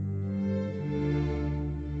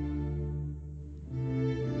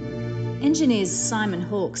Engineers Simon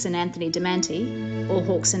Hawkes and Anthony Demanti, or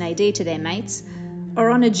Hawkes and AD to their mates,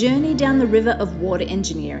 are on a journey down the river of water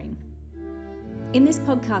engineering. In this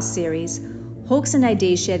podcast series, Hawkes and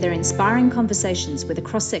AD share their inspiring conversations with a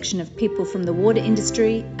cross-section of people from the water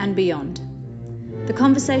industry and beyond. The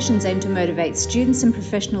conversations aim to motivate students and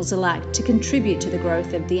professionals alike to contribute to the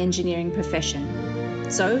growth of the engineering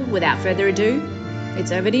profession. So, without further ado,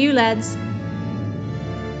 it's over to you, lads.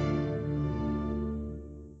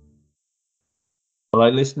 Hello,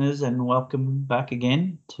 listeners, and welcome back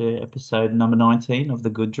again to episode number 19 of The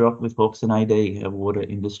Good Drop with Hawkes and AD, a water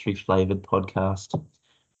industry flavoured podcast.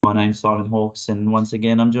 My name's Simon Hawkes, and once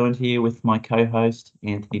again, I'm joined here with my co-host,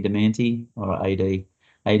 Anthony Demanti, or AD.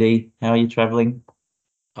 AD, how are you travelling?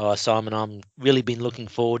 Oh, Simon, I'm really been looking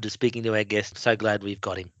forward to speaking to our guest. So glad we've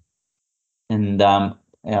got him. And our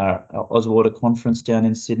Ozwater Conference down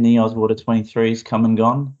in Sydney, Ozwater 23, is come and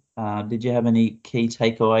gone. Did you have any key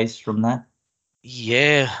takeaways from that?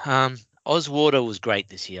 Yeah, Ozwater was great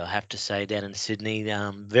this year, I have to say, down in Sydney.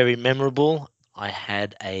 Very memorable. I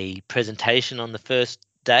had a presentation on the first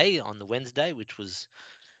day, on the Wednesday, which was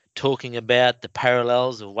talking about the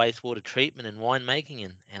parallels of wastewater treatment and winemaking,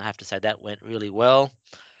 and I have to say that went really well.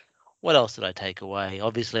 What else did I take away?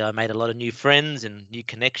 Obviously, I made a lot of new friends and new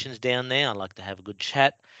connections down there. I like to have a good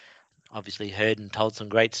chat. Obviously, heard and told some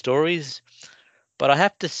great stories. But I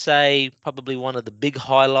have to say, probably one of the big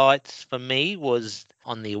highlights for me was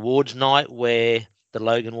on the awards night where the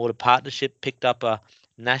Logan Water Partnership picked up a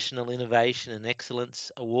National Innovation and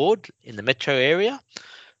Excellence Award in the metro area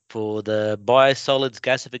for the Biosolids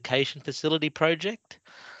Gasification Facility project.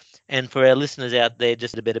 And for our listeners out there,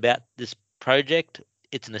 just a bit about this project.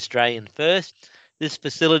 It's an Australian first. This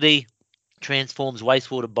facility transforms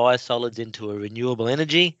wastewater biosolids into a renewable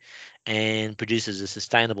energy and produces a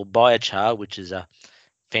sustainable biochar, which is a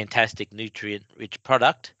fantastic nutrient-rich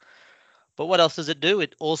product. But what else does it do?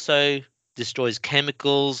 It also destroys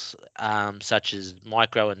chemicals such as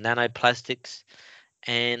micro and nanoplastics,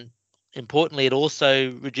 and importantly, it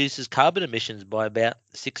also reduces carbon emissions by about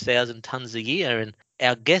 6,000 tonnes a year. And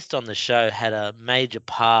our guest on the show had a major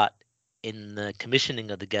part in the commissioning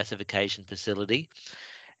of the gasification facility,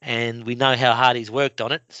 and we know how hard he's worked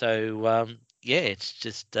on it. So, it's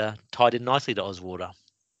just tied in nicely to Ozwater.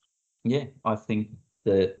 Yeah, I think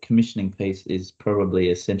the commissioning piece is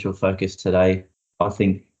probably a central focus today. I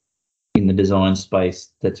think in the design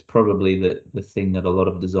space, that's probably the thing that a lot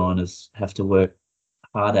of designers have to work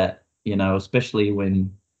hard at, especially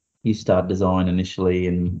when you start design initially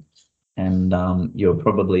and you're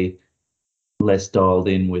probably less dialed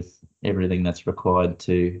in with everything that's required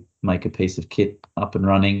to make a piece of kit up and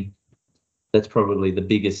running. That's probably the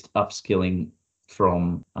biggest upskilling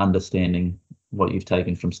from understanding what you've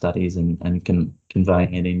taken from studies and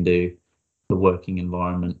conveying it into the working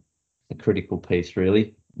environment. A critical piece,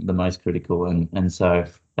 really, the most critical. And so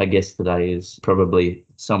our guest today is probably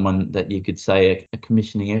someone that you could say a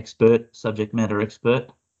commissioning expert, subject matter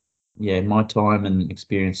expert. Yeah, my time and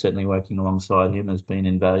experience certainly working alongside him has been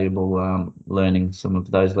invaluable, learning some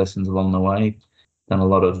of those lessons along the way. Done a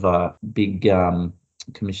lot of big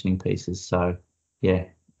commissioning pieces. So, yeah,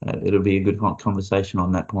 it'll be a good conversation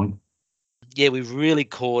on that point. Yeah, we've really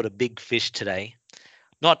caught a big fish today.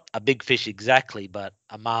 Not a big fish exactly, but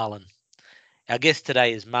a marlin. Our guest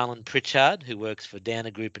today is Marlon Pritchard, who works for Downer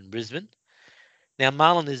Group in Brisbane. Now,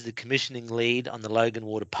 Marlon is the commissioning lead on the Logan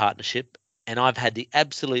Water Partnership, and I've had the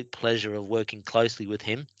absolute pleasure of working closely with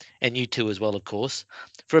him, and you too as well, of course,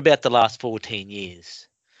 for about the last 14 years.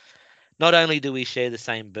 Not only do we share the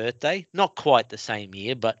same birthday, not quite the same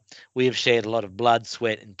year, but we have shared a lot of blood,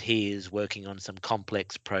 sweat and tears working on some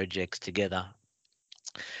complex projects together.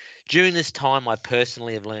 During this time, I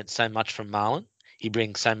personally have learnt so much from Marlon. He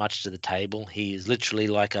brings so much to the table. He is literally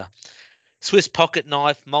like a Swiss pocket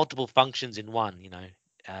knife, multiple functions in one,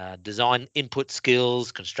 design input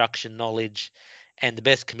skills, construction knowledge, and the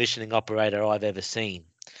best commissioning operator I've ever seen,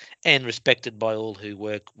 and respected by all who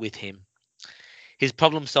work with him. His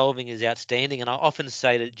problem solving is outstanding, and I often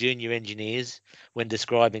say to junior engineers when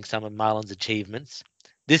describing some of Marlon's achievements,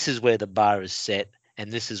 this is where the bar is set,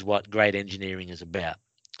 and this is what great engineering is about.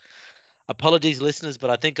 Apologies, listeners,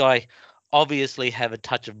 but I think I obviously have a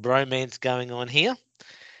touch of bromance going on here.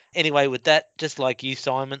 Anyway, with that, just like you,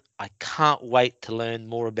 Simon, I can't wait to learn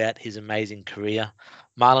more about his amazing career.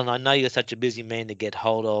 Marlon, I know you're such a busy man to get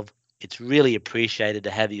hold of. It's really appreciated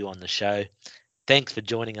to have you on the show. Thanks for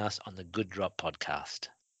joining us on the Good Drop podcast.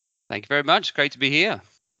 Thank you very much. Great to be here.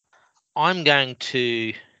 I'm going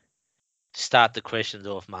to start the questions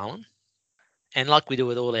off, Marlon. And like we do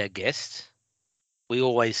with all our guests, we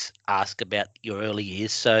always ask about your early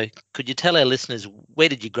years. So could you tell our listeners, where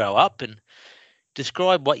did you grow up and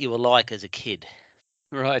describe what you were like as a kid?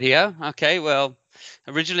 Right, yeah. Okay, well,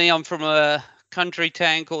 originally I'm from a country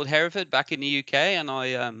town called Hereford back in the UK, and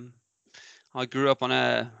I grew up on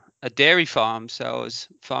a dairy farm, so I was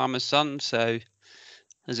farmer's son. So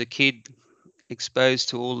as a kid, exposed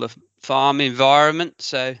to all the farm environment.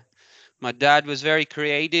 So my dad was very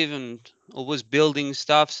creative and always building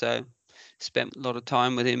stuff, so spent a lot of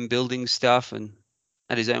time with him building stuff and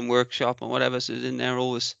at his own workshop and whatever. So in there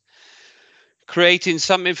always creating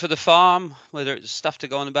something for the farm, whether it's stuff to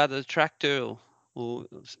go on the back of the tractor or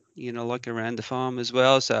like around the farm as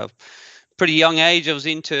well. So pretty young age, I was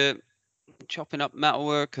into chopping up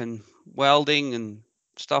metalwork and welding and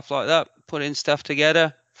stuff like that, putting stuff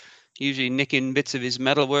together, usually nicking bits of his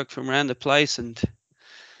metalwork from around the place and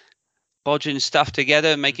bodging stuff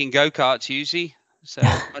together, making go-karts usually. So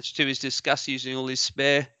much to his disgust, using all his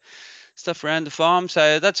spare stuff around the farm.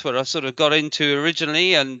 So that's what I sort of got into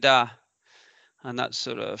originally, and that's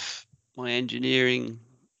sort of my engineering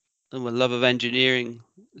and my love of engineering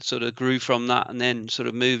sort of grew from that, and then sort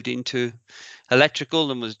of moved into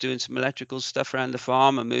electrical and was doing some electrical stuff around the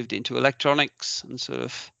farm, and moved into electronics and sort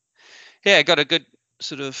of got a good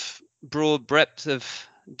sort of broad breadth of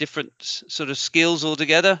different sort of skills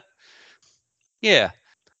altogether. Yeah.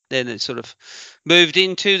 Then it sort of moved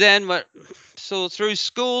into so through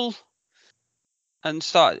school and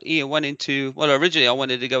went into, well, originally I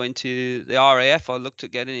wanted to go into the RAF. I looked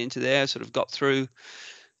at getting into there, sort of got through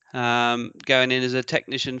going in as a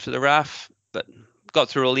technician for the RAF, but got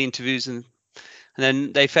through all the interviews and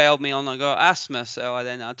then they failed me on, I got asthma. So I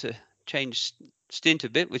then had to change stint a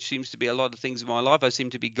bit, which seems to be a lot of things in my life. I seem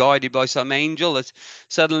to be guided by some angel that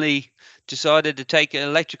suddenly decided to take an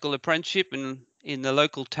electrical apprenticeship in the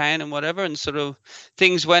local town and whatever, and sort of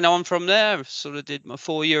things went on from there. Sort of did my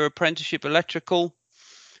 4-year apprenticeship electrical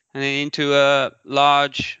and then into a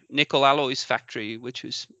large nickel alloys factory, which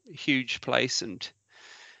was a huge place and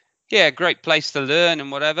great place to learn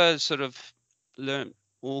and whatever. Sort of learned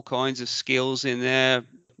all kinds of skills in there,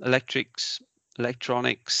 electrics,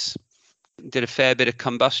 electronics, did a fair bit of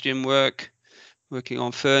combustion work, working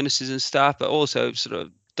on furnaces and stuff, but also sort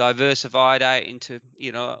of diversified out into,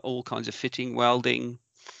 all kinds of fitting, welding,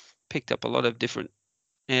 picked up a lot of different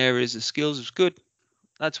areas of skills. It was good.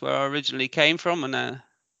 That's where I originally came from, and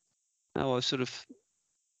now I sort of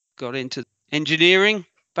got into engineering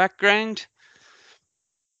background.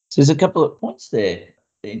 So there's a couple of points there,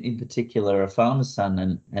 in particular, a farmer's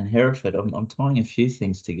son and Hereford. I'm tying a few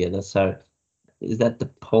things together. So is that the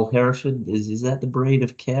Paul Hereford? Is that the breed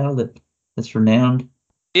of cow that's renowned?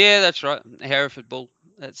 Yeah, that's right. Hereford bull.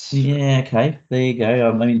 That's okay. There you go.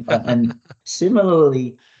 I mean, and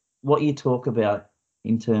similarly, what you talk about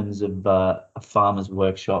in terms of a farmer's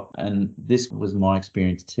workshop, and this was my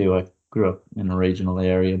experience too. I grew up in a regional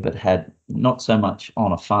area, but had not so much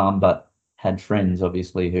on a farm, but had friends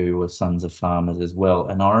obviously who were sons of farmers as well.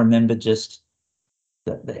 And I remember just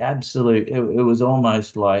the absolute. It was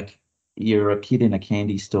almost like you're a kid in a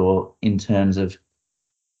candy store in terms of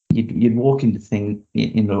you'd walk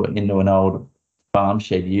into an old farm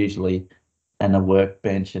shed usually, and a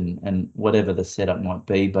workbench and whatever the setup might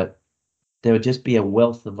be, but there would just be a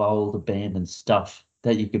wealth of old abandoned stuff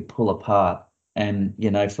that you could pull apart. And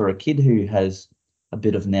for a kid who has a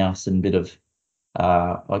bit of nous and bit of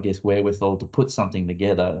I guess wherewithal to put something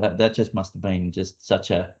together, that just must have been just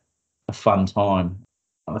such a fun time.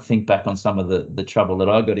 I think back on some of the trouble that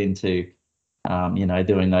I got into,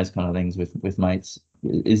 doing those kind of things with mates.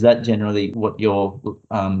 Is that generally what your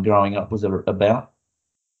growing up was about?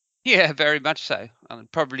 Yeah, very much so. And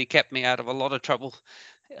it probably kept me out of a lot of trouble,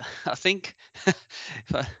 I think.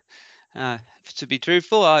 To be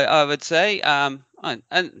truthful, I would say, and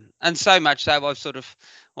so much so I've sort of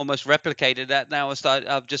almost replicated that now.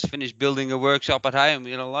 I've just finished building a workshop at home.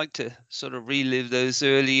 I like to sort of relive those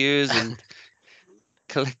early years and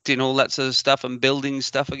collecting all that sort of stuff and building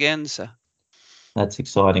stuff again. So that's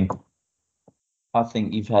exciting. I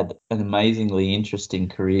think you've had an amazingly interesting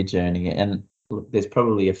career journey, and look, there's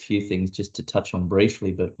probably a few things just to touch on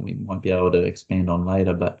briefly, but we might be able to expand on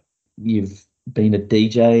later. But you've been a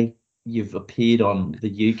DJ, you've appeared on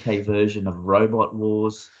the UK version of Robot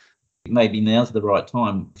Wars. Maybe now's the right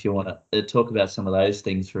time if you want to talk about some of those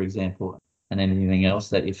things, for example, and anything else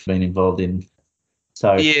that you've been involved in.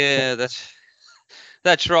 So yeah,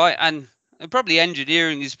 that's right, and probably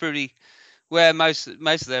engineering is pretty where most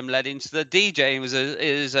of them led into. The DJing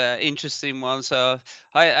is a interesting one. So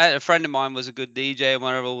I had a friend of mine was a good DJ, and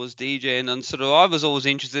whenever I was DJing, and sort of I was always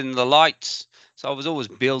interested in the lights. So I was always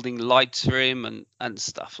building lights for him and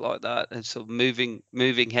stuff like that, and sort of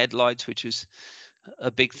moving headlights, which was a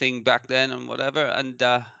big thing back then and whatever. And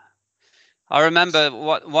I remember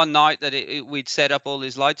one night that we'd set up all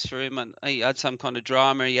his lights for him, and he had some kind of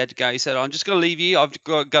drama. He had to go. He said, "I'm just going to leave you. I've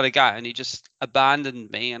got to go," and he just abandoned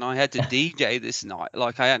me. And I had to DJ this night,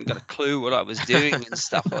 like I hadn't got a clue what I was doing and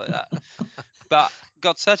stuff like that. But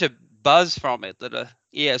got such a buzz from it that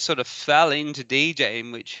sort of fell into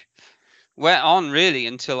DJing, which went on really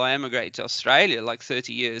until I emigrated to Australia like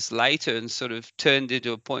 30 years later, and sort of turned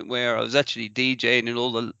into a point where I was actually DJing in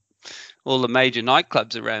all the major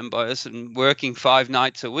nightclubs around by us and working 5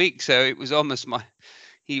 nights a week. So it was almost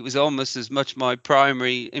as much my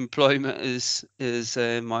primary employment as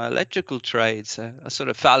my electrical trade. So I sort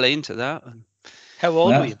of fell into that. How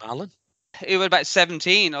old were you, Marlon? It was about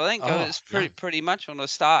 17, I think. Oh, It was pretty much when I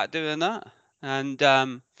started doing that.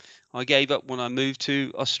 And I gave up when I moved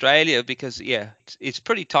to Australia because, it's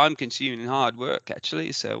pretty time consuming and hard work,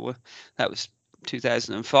 actually. So that was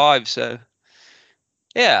 2005. So,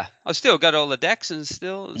 yeah, I still got all the decks and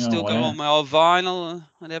still got all my old vinyl and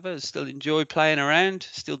whatever. Still enjoy playing around.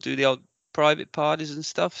 Still do the old private parties and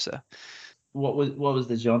stuff. So, what was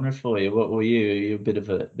the genre for you? What were you? Are you a bit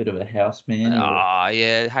of a house man?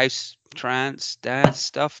 Yeah, house, trance, dance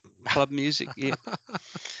stuff, club music.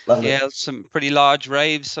 Yeah, some pretty large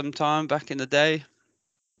raves sometime back in the day.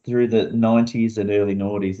 Through the 90s and early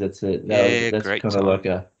noughties, that's great kind time. of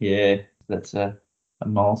like that's a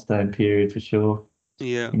milestone period for sure.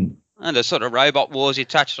 Yeah, and the sort of robot wars you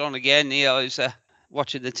touched on again. I was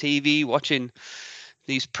watching the TV, watching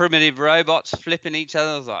these primitive robots flipping each other.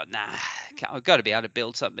 I was like, nah, I've got to be able to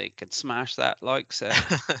build something that can smash that. Like, so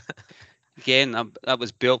again, that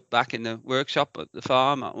was built back in the workshop at the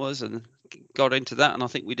farm. I was, and got into that, and I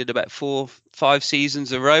think we did about 4-5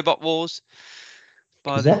 seasons of Robot Wars.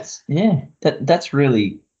 That's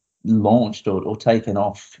really launched or taken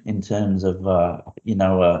off in terms of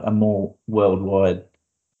a more worldwide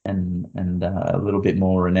and a little bit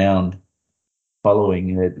more renowned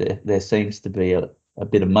following. There seems to be a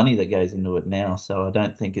bit of money that goes into it now, so I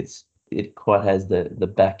don't think it quite has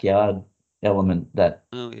the backyard element that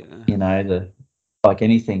like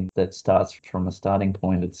anything that starts from a starting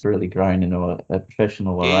point, it's really grown into a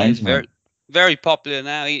professional arrangement. It's very popular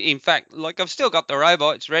now. In fact, like I've still got the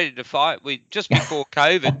robot; it's ready to fight. We just before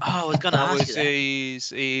COVID. I was going to ask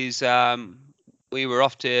you that. We were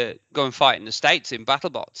off to go and fight in the States in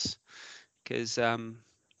BattleBots because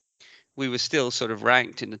we were still sort of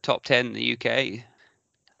ranked in the top 10 in the UK.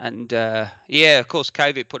 And of course,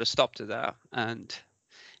 COVID put a stop to that. And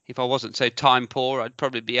if I wasn't so time poor, I'd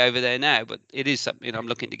probably be over there now. But it is something I'm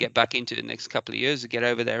looking to get back into the next couple of years to get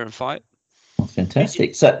over there and fight. Oh,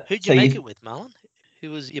 fantastic. Who'd you make it with, Marlon?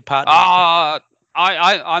 Who was your partner?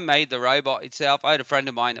 I made the robot itself. I had a friend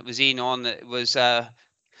of mine that was that was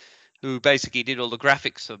who basically did all the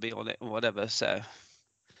graphics for me on it or whatever. So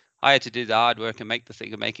I had to do the hard work and make the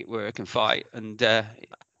thing and make it work and fight. And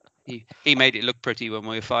he made it look pretty when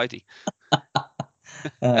we were fighting.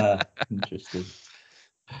 Interesting.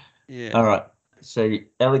 Yeah. All right. So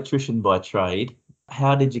electrician by trade.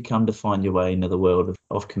 How did you come to find your way into the world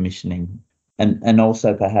of commissioning? And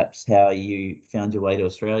also perhaps how you found your way to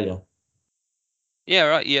Australia? Yeah,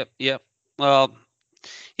 right. Yep. Well,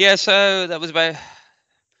 yeah, so that was about,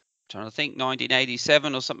 trying to think,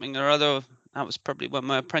 1987 or something or other. That was probably when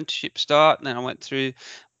my apprenticeship started. And then I went through,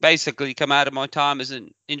 basically come out of my time as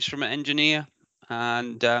an instrument engineer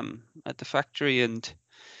and at the factory. And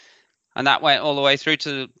that went all the way through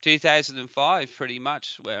to 2005, pretty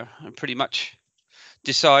much, where I pretty much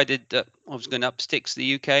decided that I was going to up sticks to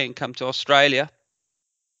the UK and come to Australia.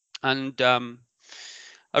 And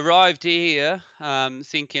arrived here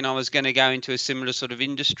thinking I was going to go into a similar sort of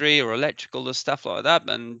industry or electrical or stuff like that,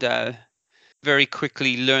 and very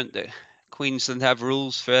quickly learnt that Queensland have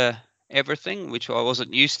rules for everything, which I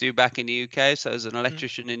wasn't used to back in the UK. So as an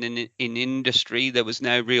electrician in industry, there was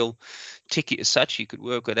no real ticket as such. You could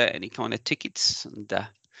work without any kind of tickets. And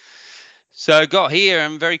so I got here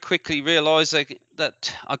and very quickly realised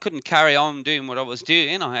that I couldn't carry on doing what I was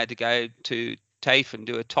doing. I had to go to TAFE and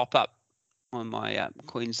do a top-up on my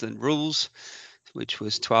Queensland rules, which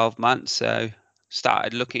was 12 months. So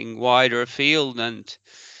started looking wider afield and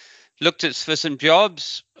looked for some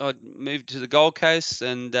jobs. I moved to the Gold Coast,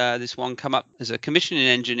 and this one come up as a commissioning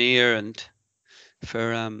engineer and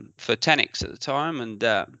for Tanix at the time. And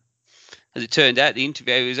as it turned out, the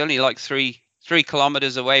interview was only like 3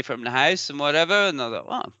 kilometres away from the house and whatever. And I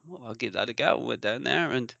thought, well, I'll give that a go. Went down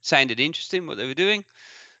there and sounded interesting what they were doing.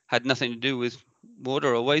 Had nothing to do with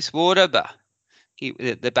water or wastewater, but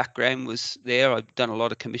the background was there. I've done a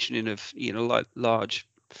lot of commissioning of like large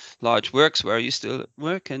works where I used to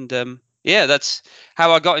work, and that's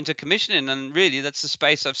how I got into commissioning, and really that's the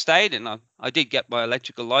space I've stayed in. I did get my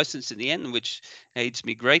electrical license in the end, which aids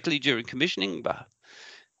me greatly during commissioning, but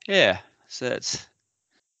so that's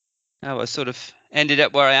how I sort of ended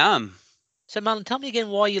up where I am. So, Marlon, tell me again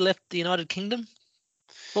why you left the United Kingdom.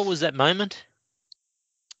 What was that moment?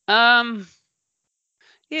 Yeah,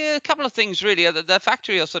 a couple of things really. The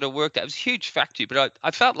factory I sort of worked at, it was a huge factory, but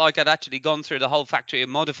I felt like I'd actually gone through the whole factory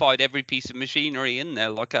and modified every piece of machinery in there.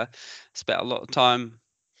 Like I spent a lot of time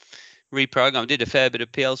reprogramming. I did a fair bit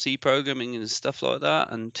of PLC programming and stuff like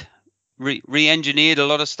that, and re-engineered a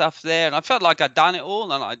lot of stuff there. And I felt like I'd done it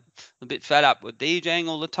all, and I'm a bit fed up with DJing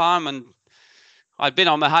all the time. And I'd been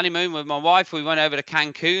on my honeymoon with my wife. We went over to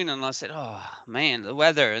Cancun, and I said, "Oh man, the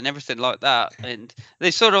weather and everything like that." And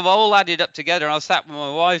they sort of all added up together. And I sat with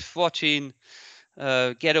my wife watching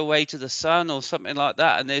Getaway to the Sun or something like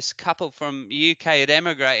that. And this couple from UK had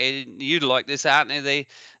emigrated. You'd like this, aren't they?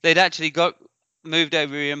 They'd actually moved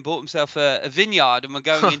over here and bought themselves a vineyard and were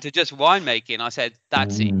going into just winemaking. I said,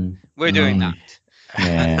 "That's it. We're doing that."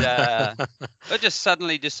 Yeah. And I just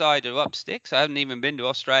suddenly decided up sticks. I hadn't even been to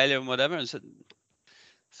Australia and whatever, and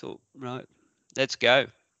thought, right, let's go.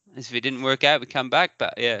 If it didn't work out, we come back.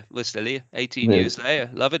 But yeah, we're still here. 18 years later,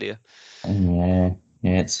 love it here. Yeah,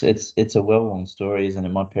 it's a well-known story, isn't it?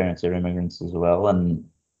 My parents are immigrants as well, and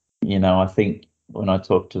I think when I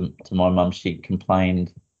talked to my mum, she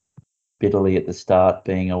complained bitterly at the start,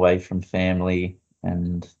 being away from family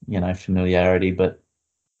and familiarity, but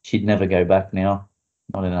she'd never go back now.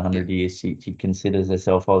 Not in 100 years. She considers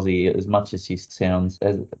herself Aussie, as much as she sounds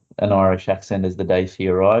as an Irish accent as the day she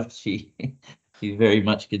arrived. She very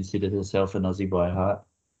much considered herself an Aussie by heart.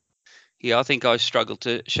 Yeah, I think I struggled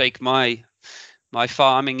to shake my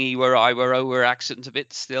farming where I were over accent a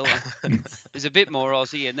bit still. There's a bit more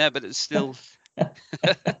Aussie in there, but it's still.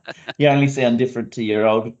 You only sound different to your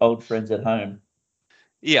old friends at home.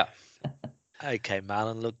 Yeah. Okay,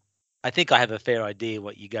 Marlon, look, I think I have a fair idea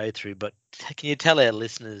what you go through, but can you tell our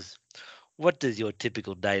listeners, what does your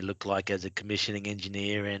typical day look like as a commissioning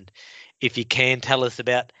engineer? And if you can, tell us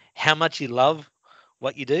about how much you love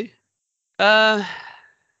what you do. So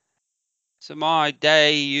my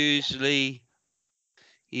day usually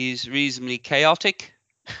is reasonably chaotic.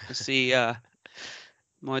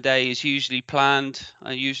 My day is usually planned.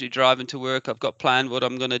 I usually drive into work. I've got planned what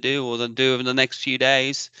I'm going to do or then do over the next few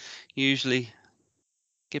days. Usually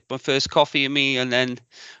get my first coffee in me, and then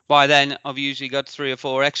by then I've usually got 3 or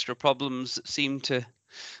 4 extra problems that seem to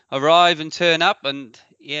arrive and turn up. And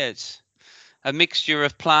yeah, it's a mixture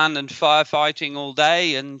of plan and firefighting all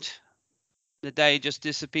day, and the day just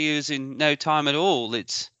disappears in no time at all.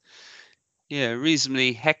 It's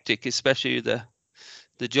reasonably hectic, especially the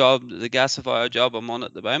gasifier job I'm on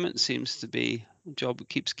at the moment seems to be a job that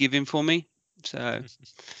keeps giving for me. So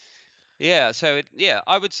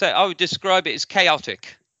I would say I would describe it as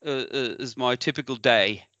chaotic as my typical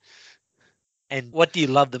day. And what do you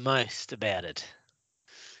love the most about it?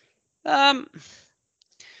 I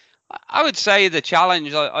would say the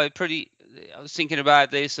challenge. I was thinking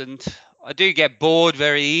about this, and I do get bored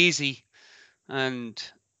very easy and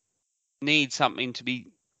need something to be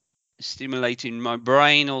stimulating my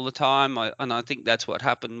brain all the time. And I think that's what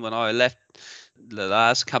happened when I left the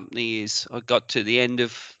last company. Is I got to the end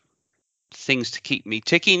of things to keep me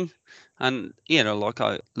ticking, and like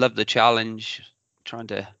I love the challenge, trying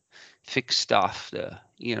to fix stuff.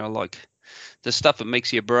 Like the stuff that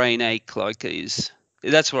makes your brain ache.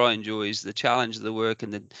 That's what I enjoy, is the challenge of the work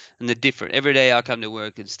and the different. Every day I come to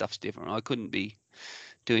work and stuff's different. I couldn't be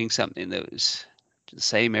doing something that was the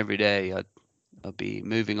same every day. I'd be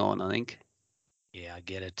moving on, I think. Yeah, I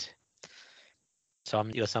get it. So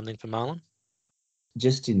you're something for Marlon?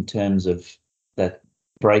 Just in terms of that,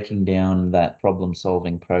 breaking down that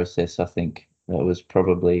problem-solving process, I think that was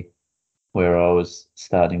probably where I was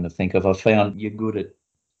starting to think of. I found you're good at,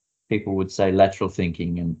 people would say, lateral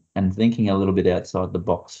thinking and thinking a little bit outside the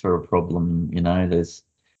box for a problem. There's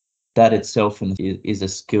that itself is a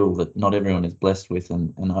skill that not everyone is blessed with,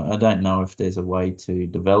 and I don't know if there's a way to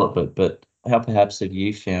develop it, but how perhaps have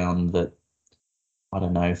you found that, I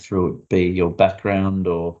don't know, through it be your background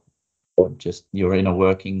or just your inner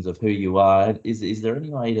workings of who you are, is there any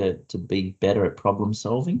way to be better at problem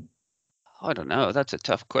solving? I don't know. That's a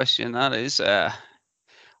tough question. That is. I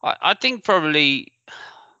think probably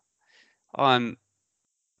I'm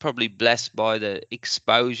probably blessed by the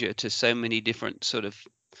exposure to so many different sort of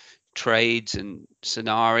trades and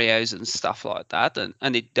scenarios and stuff like that, and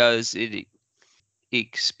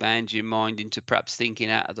expands your mind into perhaps thinking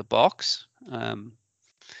out of the box. I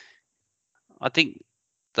think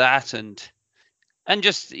that and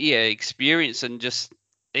just experience and just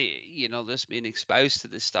just being exposed to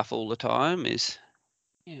this stuff all the time is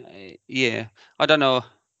I don't know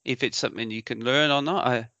if it's something you can learn or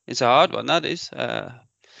not. It's a hard one, that is.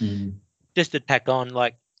 Just to tack on,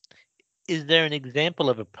 like, is there an example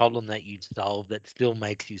of a problem that you solved that still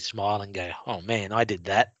makes you smile and go, oh man, I did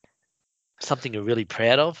that? Something you're really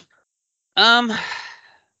proud of?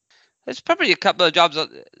 There's probably a couple of jobs.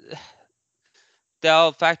 The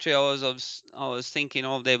old factory I was thinking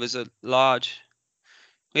of, there was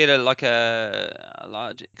we had a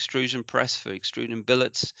large extrusion press for extruding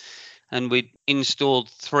billets, and we installed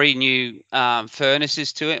 3 new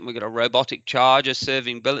furnaces to it, and we got a robotic charger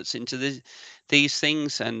serving billets into these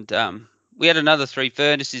things, and we had another 3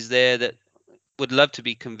 furnaces there that would love to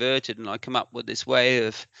be converted, and I come up with this way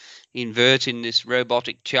of inverting this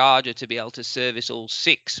robotic charger to be able to service all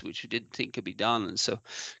 6, which we didn't think could be done, and so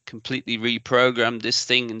completely reprogrammed this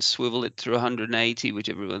thing and swivel it through 180, which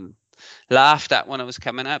everyone laughed at when I was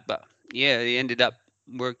coming up, but it ended up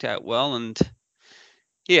worked out well, and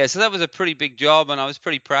so that was a pretty big job, and I was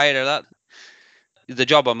pretty proud of that. The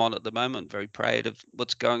job I'm on at the moment, very proud of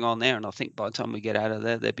what's going on there, and I think by the time we get out of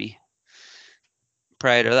there, they'd be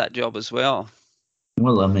proud of that job as well.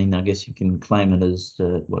 Well, I mean, I guess you can claim it as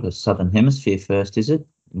a Southern Hemisphere first, is it,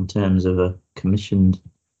 in terms of a commissioned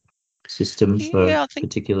system for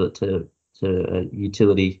particular to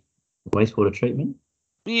utility wastewater treatment?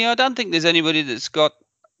 Yeah, I don't think there's anybody that's got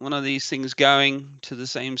one of these things going to the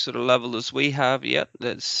same sort of level as we have yet.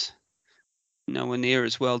 That's nowhere near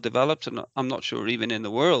as well developed, and I'm not sure even in the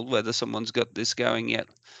world whether someone's got this going yet.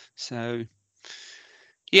 So,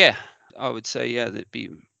 I would say they'd be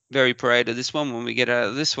very proud of this one when we get out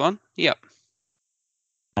of this one. Yep.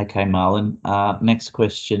 Okay, Marlon. Next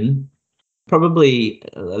question, probably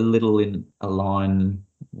a little in line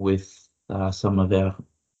with some of our,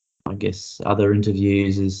 I guess, other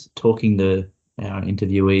interviews, is talking to our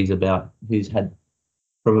interviewees about who's had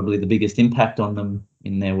probably the biggest impact on them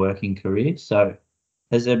in their working career. So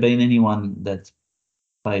has there been anyone that's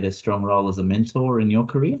played a strong role as a mentor in your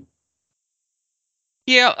career?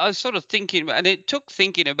 Yeah, I was sort of thinking, and it took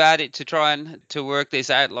thinking about it to try and to work this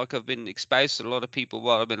out. Like, I've been exposed to a lot of people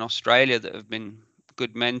while I've been in Australia that have been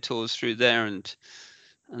good mentors through there and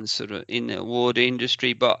sort of in the water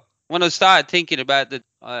industry. But when I started thinking about that,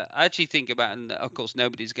 I actually think about, and of course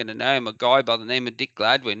nobody's going to know him, a guy by the name of Dick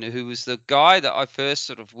Gladwin, who was the guy that I first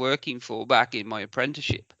sort of working for back in my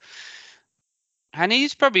apprenticeship. And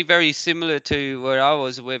he's probably very similar to where I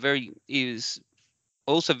was, he was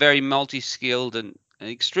also very multi-skilled and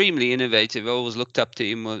extremely innovative. I always looked up to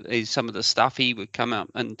him with some of the stuff he would come up,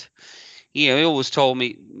 and he always taught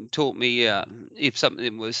me if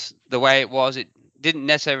something was the way it was, it didn't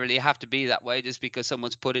necessarily have to be that way. Just because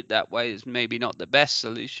someone's put it that way is maybe not the best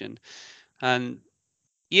solution. And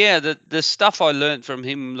the stuff I learned from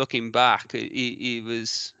him looking back, he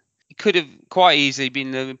could have quite easily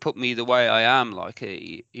been put me the way I am, like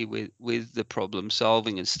with the problem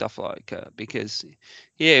solving and stuff like because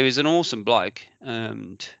he was an awesome bloke,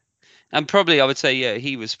 and probably I would say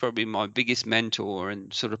he was probably my biggest mentor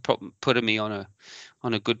and sort of putting me on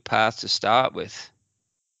a good path to start with.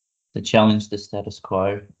 To challenge the status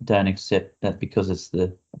quo, don't accept that because it's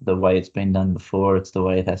the way it's been done before, it's the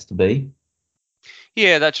way it has to be.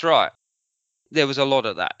 Yeah, that's right. There was a lot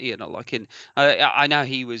of that, like I know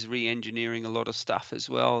he was re-engineering a lot of stuff as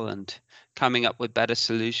well and coming up with better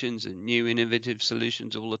solutions and new innovative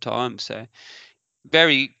solutions all the time. So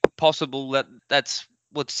very possible that that's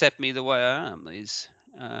what set me the way I am is,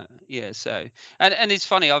 so, and it's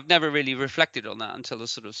funny, I've never really reflected on that until I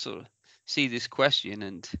sort of see this question,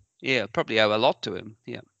 and probably owe a lot to him.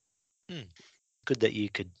 Yeah. Good that you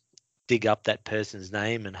could dig up that person's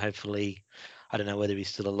name, and hopefully, I don't know whether he's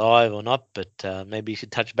still alive or not, but maybe you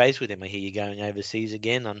should touch base with him. I hear you're going overseas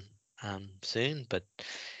again soon, but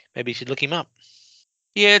maybe you should look him up.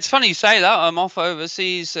 Yeah, it's funny you say that. I'm off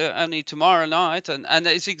overseas only tomorrow night, and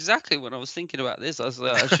it's exactly what I was thinking about this. I was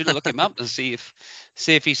I should look him up and see if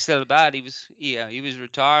he's still about. He was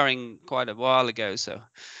retiring quite a while ago, so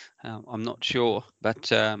I'm not sure,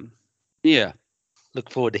 but look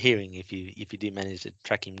forward to hearing if you do manage to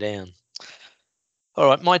track him down. All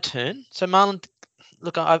right, my turn. So Marlon,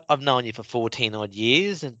 look, I've known you for 14 odd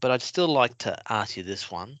years, but I'd still like to ask you this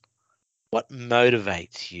one: what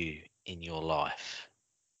motivates you in your life?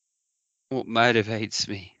 What motivates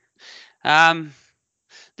me?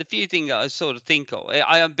 The few things I sort of think of.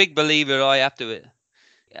 I am a big believer I have to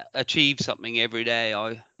achieve something every day.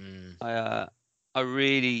 I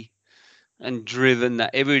really and driven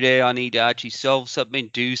that every day I need to actually solve something,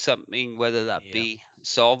 do something, whether that be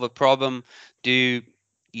solve a problem, do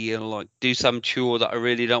do some chore that I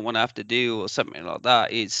really don't want to have to do or something like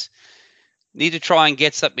that. It's need to try and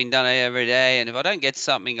get something done every day, and if I don't get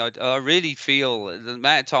something, I really feel the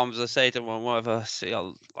amount of times I say to my wife, I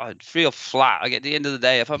feel flat. I get the end of the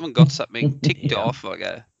day, if I haven't got something ticked off, I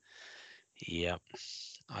go. Yeah,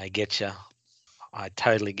 I get you. I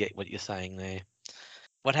totally get what you're saying there.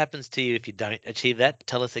 What happens to you if you don't achieve that?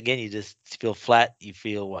 Tell us again. You just feel flat. You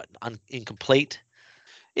feel what? Incomplete.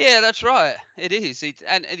 Yeah, that's right. It is. It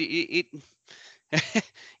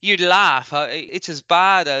you'd laugh. It's as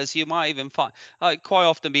bad as you might even find. I quite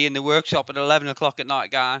often be in the workshop at 11 o'clock at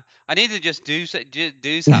night going, I need to just do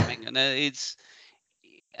something. And it's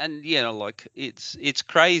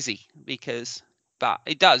crazy because, but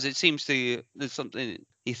it does. It seems to, there's something,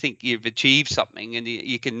 you think you've achieved something and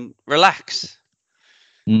you can relax.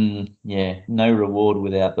 Yeah, no reward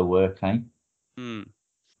without the work, hey?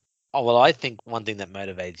 Oh, well, I think one thing that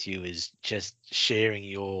motivates you is just sharing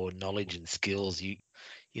your knowledge and skills.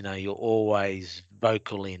 You're always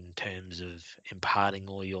vocal in terms of imparting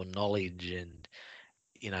all your knowledge and,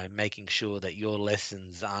 making sure that your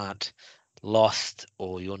lessons aren't lost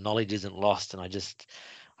or your knowledge isn't lost. And I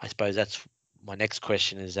suppose that's my next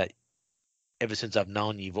question, is that ever since I've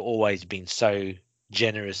known you, you've always been so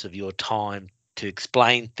generous of your time to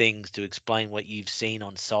explain things, to explain what you've seen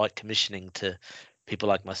on site commissioning to people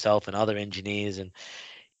like myself and other engineers. And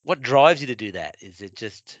what drives you to do that? Is it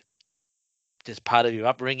just part of your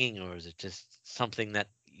upbringing, or is it just something that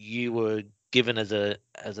you were given as an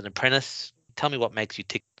apprentice? Tell me what makes you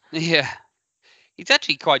tick. Yeah. It's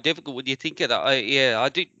actually quite difficult when you think of that. I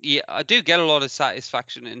do get a lot of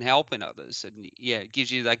satisfaction in helping others, and it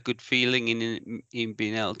gives you that good feeling in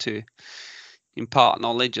being able to impart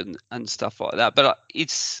knowledge and stuff like that. But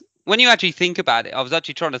it's when you actually think about it, I was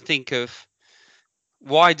actually trying to think of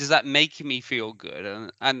why does that make me feel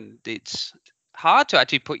good, and it's hard to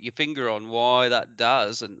actually put your finger on why that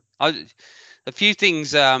does. And a few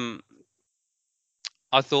things I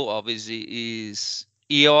thought of is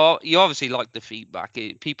you obviously like the feedback.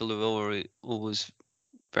 People are always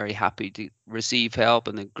very happy to receive help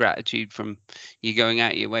and the gratitude from you going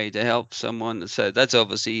out your way to help someone. So that's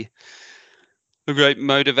obviously a great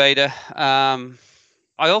motivator.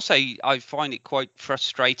 I find it quite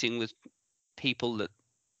frustrating with people that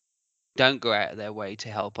don't go out of their way to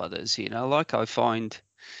help others. Like I find,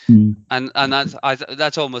 and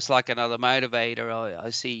that's almost like another motivator. I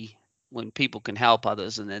see when people can help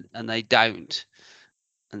others and they don't.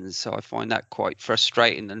 And so I find that quite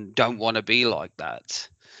frustrating and don't want to be like that.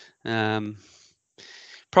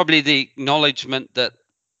 Probably the acknowledgement that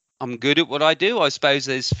I'm good at what I do. I suppose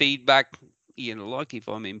there's feedback, like if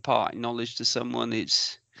I'm imparting knowledge to someone,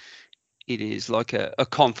 it is like a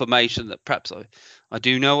confirmation that perhaps I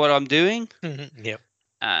do know what I'm doing. Yep.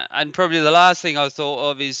 And probably the last thing I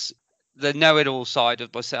thought of is the know-it-all side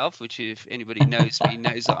of myself, which if anybody knows me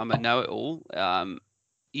knows that I'm a know-it-all. I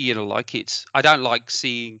don't like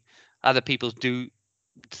seeing other people do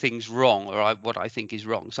things wrong or what I think is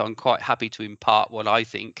wrong. So I'm quite happy to impart what I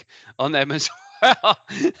think on them as well.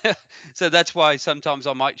 So that's why sometimes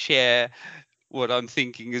I might share what I'm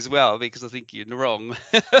thinking as well, because I think you're wrong.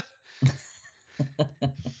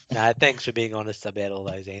 No, thanks for being honest about all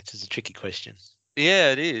those answers. It's a tricky question.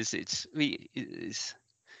 Yeah, it is. It's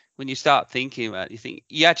when you start thinking about it, you think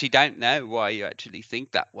you actually don't know why you actually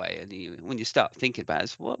think that way, and when you start thinking about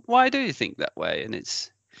it, why do you think that way? And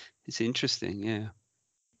it's interesting. Yeah,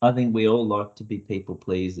 I think we all like to be people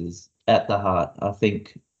pleasers at the heart. I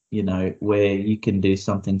think, where you can do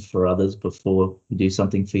something for others before you do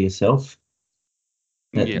something for yourself.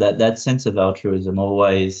 That sense of altruism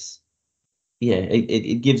always,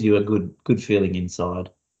 it gives you a good feeling inside.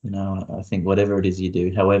 I think whatever it is you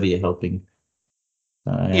do, however you're helping,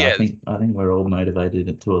 I think we're all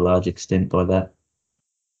motivated to a large extent by that.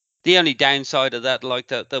 The only downside of that, like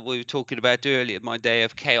that we were talking about earlier, my day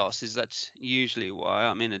of chaos, is that's usually why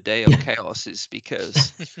I'm in a day of chaos, is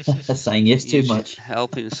because saying yes too much,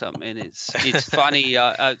 helping something. It's funny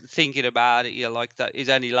thinking about it. Like that is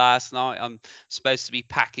only last night. I'm supposed to be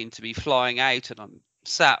packing to be flying out, and I'm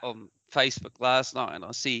sat on Facebook last night, and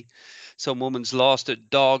I see some woman's lost her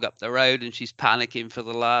dog up the road, and she's panicking for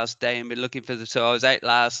the last day and been looking for so I was out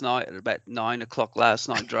last night at about 9 o'clock last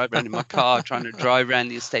night, driving around in my car trying to drive around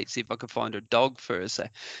the estate, see if I could find her dog for her. So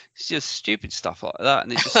it's just stupid stuff like that,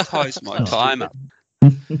 and it just ties my time up.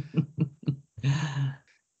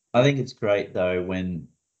 I think it's great though when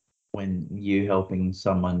you helping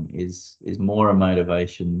someone is more a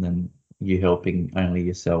motivation than you helping only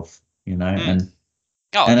yourself, and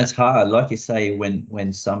Oh, And it's hard, like you say,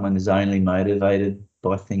 when someone is only motivated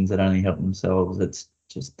by things that only help themselves. It's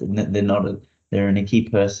just they're an icky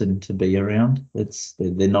person to be around.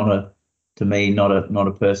 They're not to me not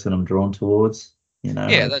a person I'm drawn towards.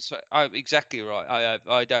 yeah, that's right. I'm exactly right.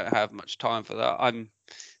 I don't have much time for that.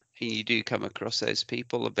 You do come across those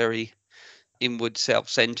people are very inward,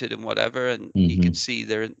 self-centered, and whatever, and you can see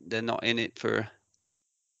they're not in it for.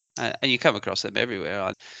 And you come across them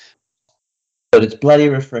everywhere. But it's bloody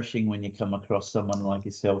refreshing when you come across someone like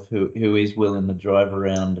yourself who is willing to drive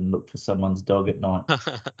around and look for someone's dog at night.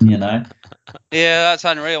 Yeah, that's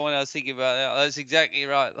unreal. When I was thinking about that, that's exactly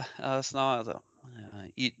right. Last night, I thought,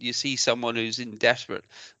 you see someone who's in desperate.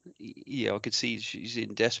 I could see she's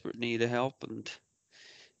in desperate need of help, and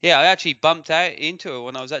yeah, I actually bumped out into her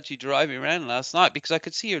when I was actually driving around last night because I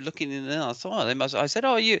could see her looking in there. I thought, they must. I said,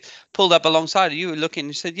 "Oh, you pulled up alongside her. You were looking."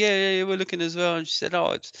 She said, "Yeah, we're looking as well." And she said,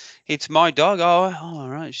 "Oh, it's my dog." Oh, all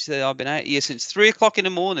right. She said, "I've been out here since 3 o'clock in the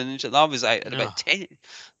morning." And she said, I was out at about 10.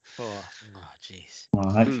 Oh, jeez. Well,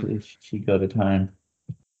 hopefully she got it home.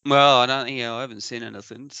 Well, I don't, I haven't seen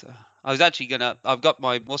anything. So I was actually I've got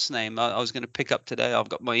my, what's the name? I was going to pick up today. I've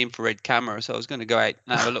got my infrared camera. So I was going to go out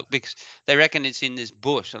and have a look because they reckon it's in this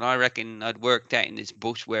bush. And I reckon I'd worked out in this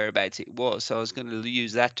bush whereabouts it was. So I was going to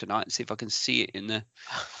use that tonight and see if I can see it in there.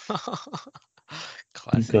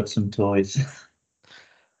 You've got some toys.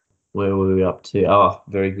 Where were we up to? Oh,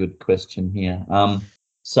 very good question here.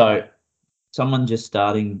 So someone just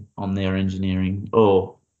starting on their engineering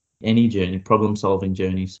or any journey, problem-solving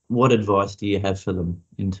journeys, what advice do you have for them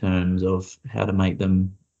in terms of how to make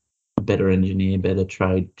them a better engineer, better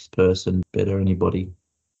tradesperson, better anybody?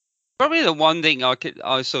 Probably the one thing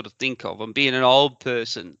I sort of think of, and being an old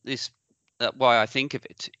person, why I think of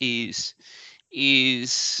it is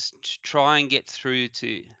to try and get through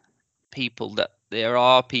to people that there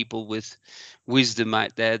are people with wisdom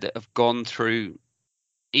out there that have gone through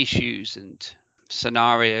issues and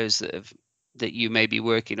scenarios that you may be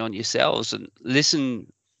working on yourselves, and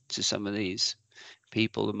listen to some of these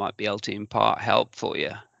people that might be able to impart help for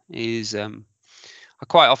you. I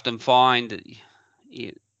quite often find that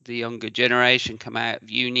the younger generation come out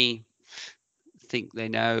of uni, think they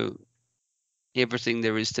know everything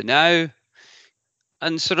there is to know,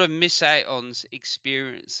 and sort of miss out on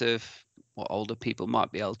experience of what older people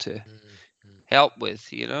might be able to help with,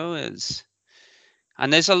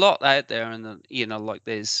 and there's a lot out there, and like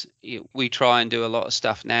we try and do a lot of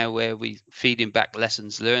stuff now where we feeding back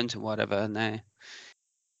lessons learned and whatever. Now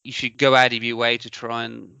you should go out of your way to try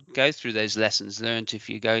and go through those lessons learned if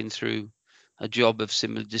you're going through a job of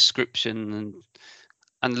similar description,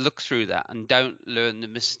 and look through that, and don't learn the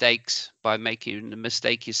mistakes by making the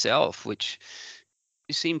mistake yourself, which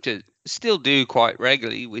we seem to still do quite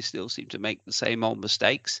regularly. We still seem to make the same old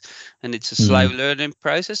mistakes, and it's a slow learning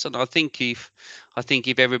process. And I think if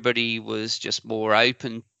everybody was just more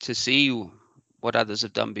open to see what others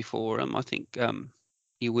have done before them, I think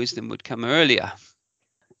your wisdom would come earlier.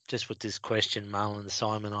 Just with this question, Marlon and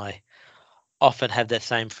Simon, I often have that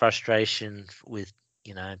same frustration with,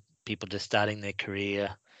 people just starting their career,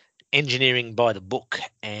 engineering by the book,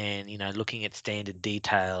 and looking at standard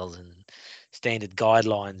details and standard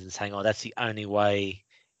guidelines and saying, oh, that's the only way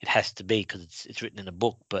it has to be because it's written in a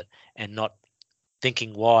book, and not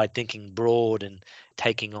thinking wide, thinking broad, and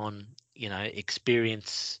taking on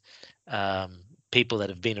experience, people that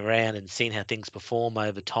have been around and seen how things perform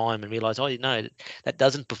over time, and realize, oh, that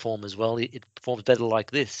doesn't perform as well, it performs better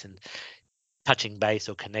like this. And touching base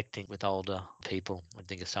or connecting with older people, I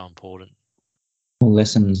think, is so important.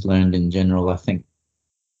 Lessons learned in general, I think,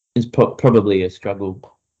 is probably a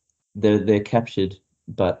struggle. They're captured,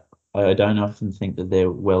 but I don't often think that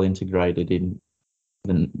they're well integrated in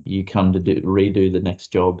when you come to redo the next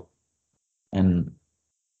job. And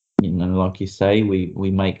like you say,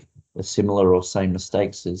 we make a similar or same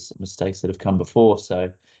mistakes as mistakes that have come before.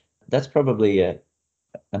 So that's probably an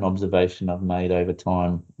observation I've made over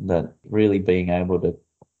time, that really being able to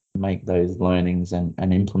make those learnings and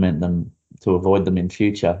implement them to avoid them in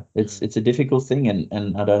future. It's a difficult thing,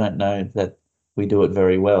 and I don't know that we do it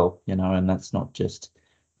very well, and that's not just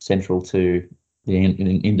central to the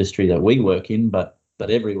industry that we work in, but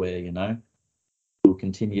everywhere, we'll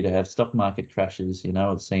continue to have stock market crashes.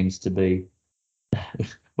 It seems to be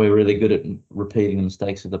we're really good at repeating the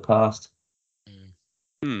mistakes of the past.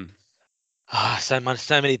 So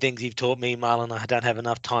many things you've taught me, Marlon. I don't have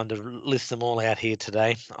enough time to list them all out here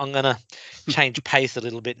today. I'm going to change pace a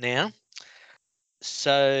little bit now.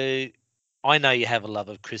 So I know you have a love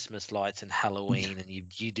of Christmas lights and Halloween, and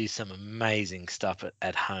you do some amazing stuff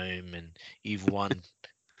at home, and you've won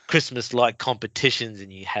Christmas light competitions,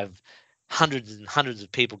 and you have hundreds and hundreds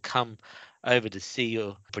of people come over to see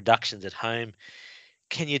your productions at home.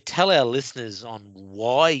 Can you tell our listeners on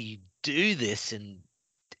why you do this,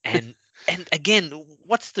 and again,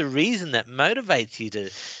 what's the reason that motivates you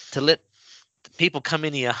to let people come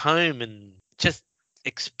into your home and just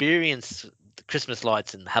experience the Christmas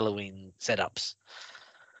lights and Halloween setups?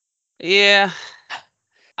 Yeah,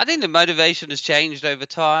 I think the motivation has changed over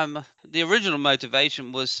time. The original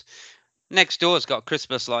motivation was next door's got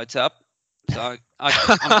Christmas lights up, so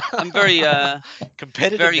I'm very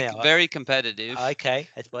competitive now. very competitive. Okay,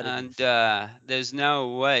 that's what and it is. There's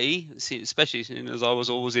no way, especially as I was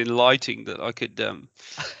always in lighting, that I could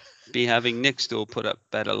be having next door put up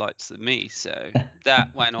better lights than me. So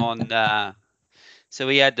that went on. So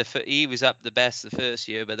he was up the best the first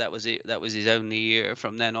year, but that was it. That was his only year.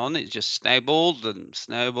 From then on, it just snowballed and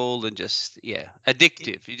just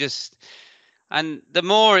addictive. And the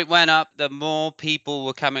more it went up, the more people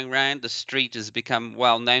were coming around. The street has become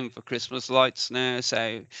well known for Christmas lights now.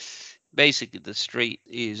 So basically, the street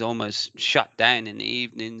is almost shut down in the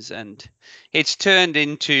evenings, and it's turned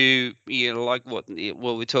into, like what we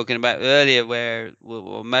were talking about earlier, where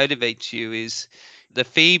what motivates you is the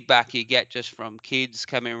feedback you get just from kids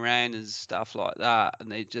coming around and stuff like that, and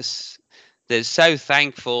they're so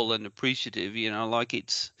thankful and appreciative,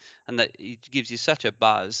 and that it gives you such a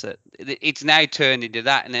buzz that it's now turned into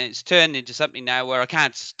that, and it's turned into something now where I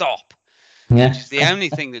can't stop. Yeah. Which is the only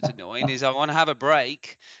thing that's annoying, is I want to have a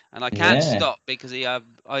break and I can't stop because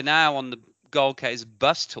I now on the Gold Coast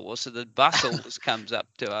bus tour, so the bus always comes up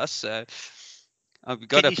to us, so I've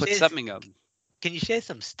got to put something up. Can you share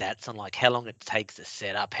some stats on like how long it takes to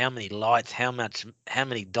set up, how many lights, how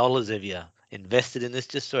many dollars have you invested in this,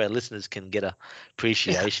 just so our listeners can get a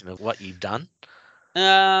appreciation of what you've done?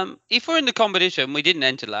 If we're in the competition, we didn't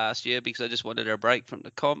enter last year because I just wanted a break from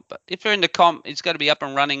the comp. But if we're in the comp, it's got to be up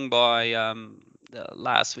and running by the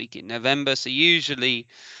last week in November. So usually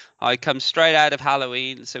I come straight out of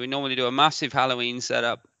Halloween. So we normally do a massive Halloween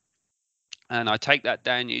setup, and I take that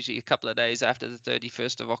down usually a couple of days after the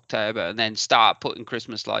 31st of October, and then start putting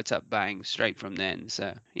Christmas lights up, bang, straight from then.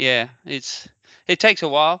 So yeah, it takes a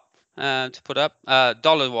while to put up.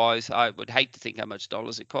 Dollar-wise, I would hate to think how much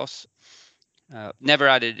dollars it costs. Never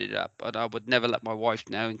added it up, but I would never let my wife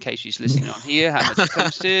know, in case she's listening on here, how much it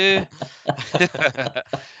comes to.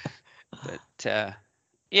 But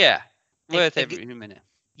yeah, worth every minute.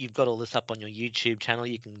 You've got all this up on your YouTube channel.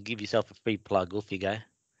 You can give yourself a free plug. Off you go.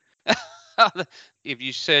 If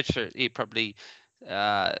you search for it, probably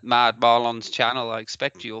Marlon's channel, I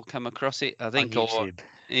expect you'll come across it. I think on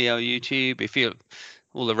YouTube. YouTube. If you,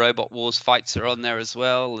 all the Robot Wars fights are on there as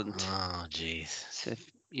well, and oh jeez. So if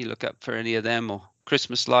you look up for any of them, or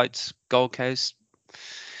Christmas lights, Gold Coast,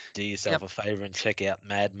 do yourself a favor and check out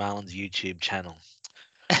Mad Marlon's YouTube channel.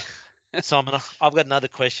 Simon, I've got another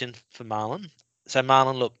question for Marlon. So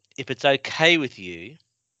Marlon, look, if it's okay with you,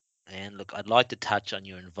 and look, I'd like to touch on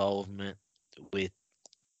your involvement with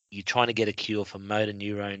you trying to get a cure for motor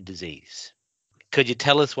neurone disease. Could you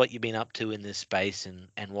tell us what you've been up to in this space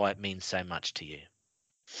and why it means so much to you?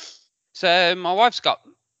 So my wife's got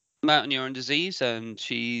motor neuron disease, and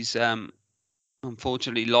she's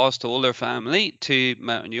unfortunately lost all her family to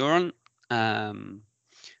motor neuron,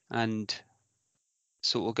 and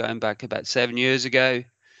sort of going back about 7 years ago,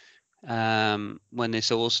 when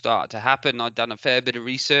this all started to happen, I'd done a fair bit of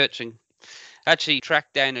research and actually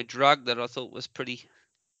tracked down a drug that I thought was pretty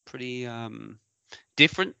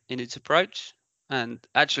different in its approach, and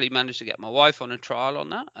actually managed to get my wife on a trial on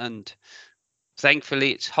that, and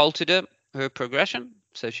thankfully it's halted her progression,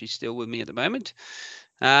 so she's still with me at the moment.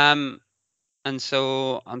 And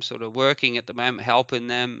so I'm sort of working at the moment, helping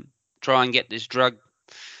them try and get this drug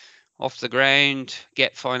off the ground,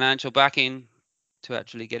 get financial backing to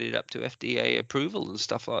actually get it up to FDA approval and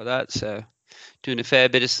stuff like that. So doing a fair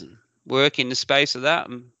bit of work in the space of that,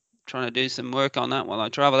 and trying to do some work on that while I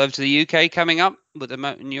travel over to the UK coming up with the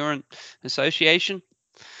Motor Neuron Association.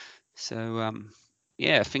 So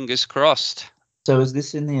yeah, fingers crossed. So is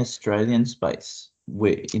this in the Australian space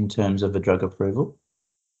in terms of a drug approval?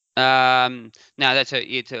 No,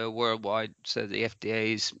 it's a worldwide. So the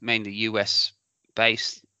FDA is mainly US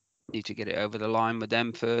based. Need to get it over the line with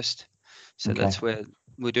them first. So that's where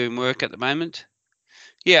we're doing work at the moment.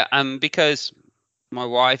 Yeah, because my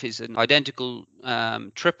wife is an identical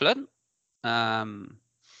triplet,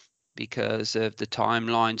 because of the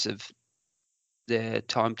timelines of their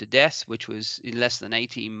time to death, which was in less than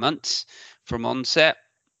 18 months from onset.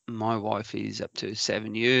 My wife is up to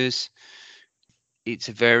 7 years. It's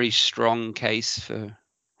a very strong case for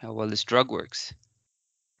how well this drug works.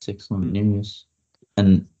 It's excellent news.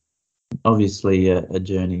 And obviously a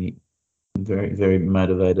journey very, very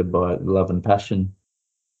motivated by love and passion.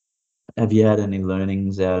 Have you had any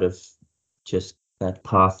learnings out of just that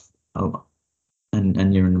path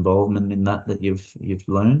and your involvement in that you've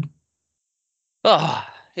learned? Oh,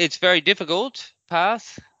 it's very difficult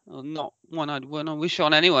path. Not one I'd want to wish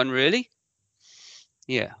on anyone, really.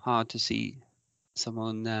 Yeah, hard to see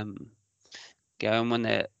someone going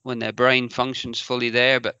when their brain functions fully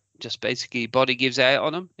there, but just basically body gives out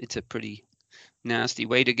on them. It's a pretty nasty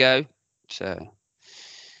way to go. So,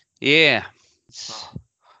 yeah.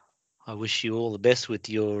 I wish you all the best with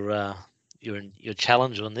your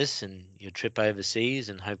challenge on this and your trip overseas,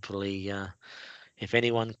 and hopefully, if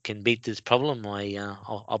anyone can beat this problem,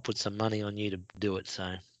 I'll put some money on you to do it.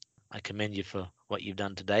 So I commend you for what you've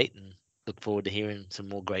done to date, and look forward to hearing some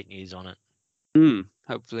more great news on it.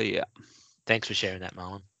 Hopefully, yeah. Thanks for sharing that,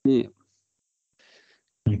 Marlon. Yeah.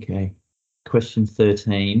 Okay. Question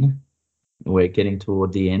 13. We're getting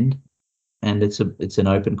toward the end, and it's an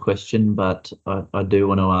open question, but I do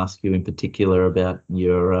want to ask you in particular about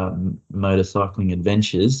your motorcycling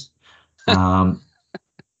adventures.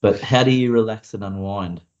 But how do you relax and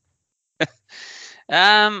unwind?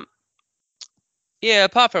 Yeah,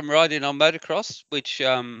 apart from riding on motocross, which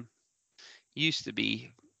used to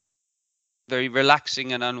be very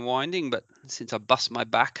relaxing and unwinding, but since I bust my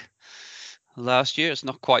back last year, it's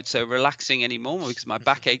not quite so relaxing anymore because my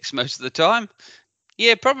back aches most of the time.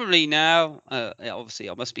 Yeah, probably now. Obviously,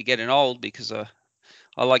 I must be getting old because I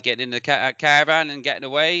like getting in the caravan and getting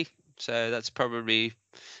away. So that's probably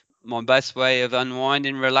my best way of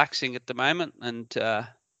unwinding, relaxing at the moment. And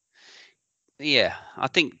yeah, I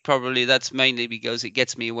think probably that's mainly because it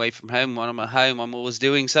gets me away from home. When I'm at home, I'm always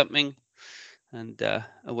doing something and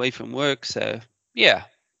away from work. So yeah,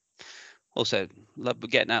 also love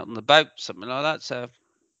getting out on the boat, something like that. So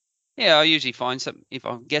yeah, I usually find something if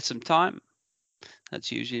I get some time. That's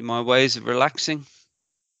usually my ways of relaxing.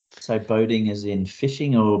 So boating as in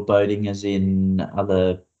fishing, or boating as in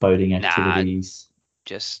other boating activities? Nah,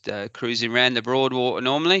 just cruising around the Broadwater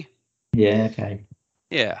normally. Yeah, okay.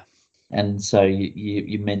 Yeah. And so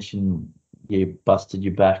you mentioned you busted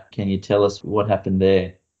your back. Can you tell us what happened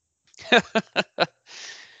there?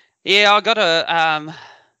 Yeah, I got I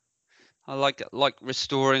like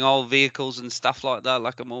restoring old vehicles and stuff like that.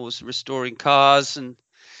 Like I'm always restoring cars, and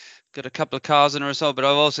got a couple of cars in or so. But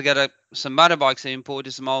I've also got some motorbikes. I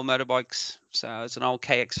imported some old motorbikes. So it's an old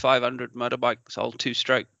KX 500 motorbike. It's old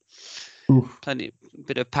 2-stroke. Oof. Plenty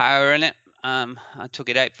bit of power in it. I took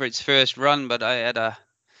it out for its first run, but I had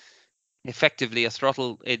effectively a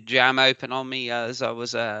throttle jam open on me as I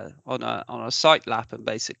was on a sight lap, and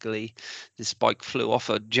basically this bike flew off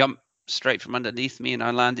a jump straight from underneath me, and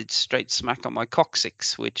I landed straight smack on my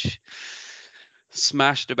coccyx, which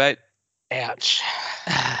smashed about, ouch,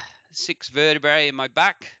 6 vertebrae in my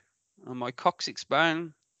back on my coccyx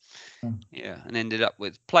bone. Yeah, and ended up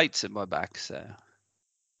with plates in my back. So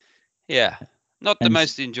yeah, not the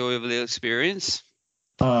most enjoyable experience.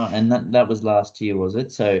 And that was last year, was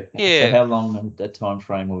it? So Yeah. So how long a time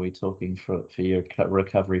frame were we talking for your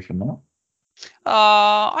recovery from that?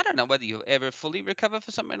 I don't know whether you ever fully recover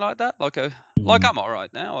for something like that. Like I'm all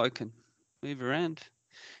right now. I can move around.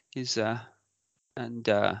 And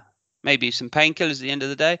maybe some painkillers at the end of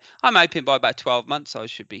the day. I'm hoping by about 12 months I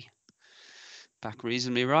should be back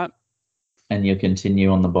reasonably right. And you'll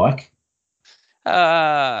continue on the bike?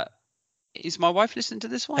 Is my wife listening to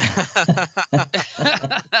this one?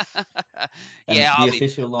 Yeah, the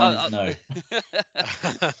official line is no.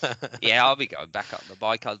 Yeah, I'll be going back on the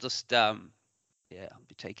bike. I'll just I'll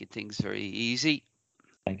be taking things very easy.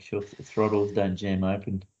 Make sure the throttles don't jam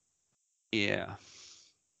open. Yeah.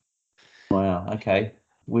 Wow. Okay,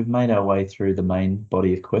 we've made our way through the main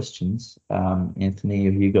body of questions. Anthony,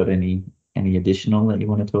 have you got any additional that you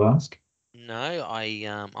wanted to ask? No,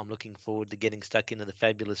 I'm looking forward to getting stuck into the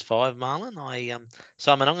Fabulous Five, Marlon.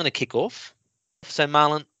 Simon, I'm going to kick off. So,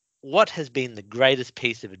 Marlon, what has been the greatest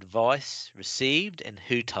piece of advice received, and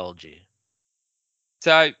who told you?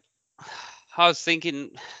 So, I was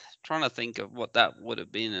trying to think of what that would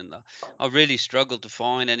have been, and I really struggled to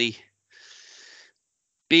find any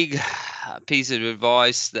big piece of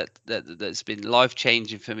advice that's been life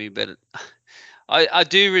changing for me. But I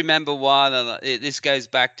do remember one, and this goes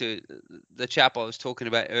back to the chap I was talking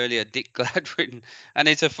about earlier, Dick Gladwin, and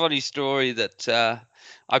it's a funny story that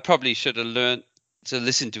I probably should have learned to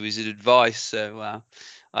listen to his advice. So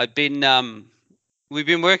we've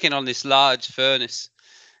been working on this large furnace,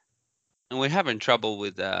 and we're having trouble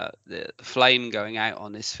with the flame going out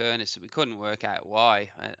on this furnace, and we couldn't work out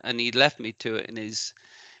why. And he'd left me to it, and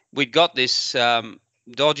we'd got this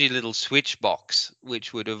dodgy little switch box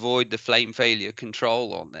which would avoid the flame failure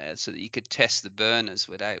control on there, so that you could test the burners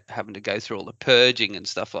without having to go through all the purging and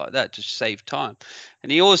stuff like that, just save time.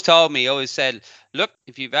 And he always told me, he always said, look,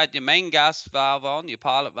 if you've had your main gas valve on, your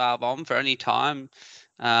pilot valve on for any time,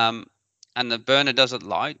 and the burner doesn't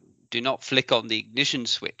light, do not flick on the ignition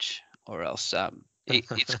switch, or else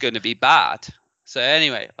it's going to be bad. So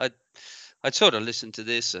anyway, I'd sort of listened to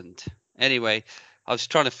this, and anyway, I was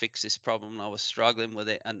trying to fix this problem and I was struggling with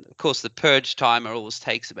it. And of course, the purge timer always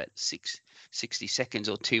takes about 60 seconds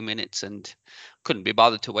or 2 minutes, and couldn't be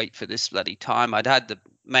bothered to wait for this bloody time. I'd had the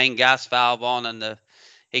main gas valve on and the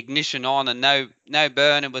ignition on, and no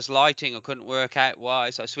burner was lighting. I couldn't work out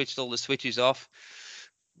why, so I switched all the switches off.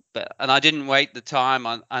 And I didn't wait the time,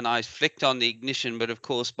 and I flicked on the ignition. But of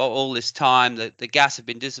course, by all this time, the gas had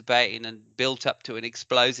been dissipating and built up to an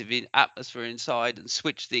explosive atmosphere inside, and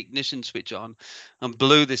switched the ignition switch on and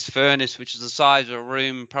blew this furnace, which is the size of a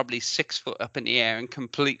room, probably 6 foot up in the air, and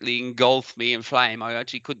completely engulfed me in flame. I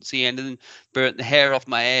actually couldn't see anything, burnt the hair off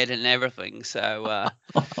my head and everything. So,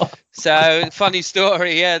 so funny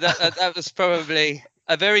story. Yeah, that was probably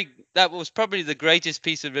that was probably the greatest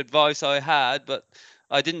piece of advice I had, but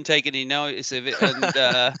I didn't take any notice of it.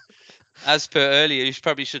 And as per earlier, you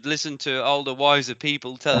probably should listen to older, wiser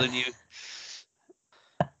people telling you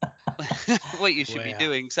what you should be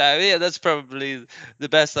doing. So yeah, that's probably the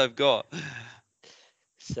best I've got.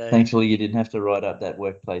 So thankfully, you didn't have to write up that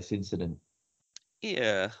workplace incident.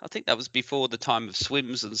 Yeah, I think that was before the time of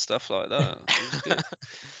swims and stuff like that. It was good.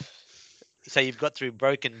 So you've got through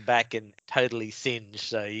broken back and totally singed.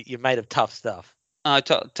 So you're made of tough stuff. I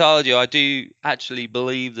told you, I do actually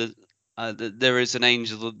believe that that there is an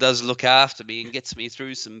angel that does look after me and gets me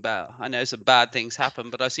through some bad. I know some bad things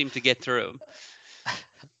happen, but I seem to get through them.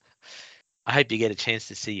 I hope you get a chance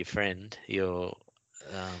to see your friend.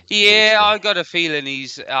 Yeah, I got a feeling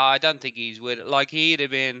he's. I don't think he's with it. Like he'd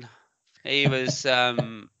have been. He was. He'd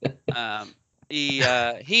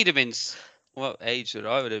have been. What age would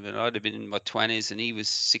I would have been? I'd have been in my 20s, and he was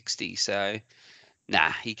 60. So,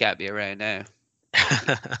 nah, he can't be around now.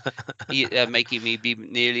 Making me be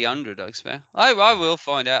nearly 100, I expect. I will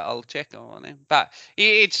find out. I'll check on him. But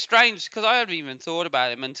it's strange because I haven't even thought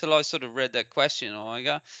about him until I sort of read that question. Or I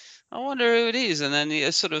go, I wonder who it is, and then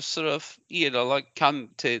you sort of like come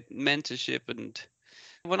to mentorship. And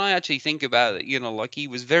when I actually think about it, like he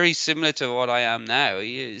was very similar to what I am now.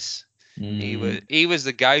 He is. He was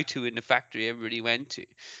the go-to in the factory everybody went to,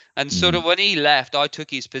 and sort of when he left, I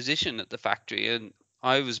took his position at the factory, and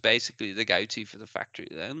I was basically the go-to for the factory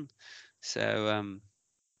then. So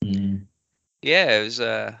yeah, it was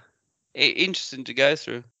interesting to go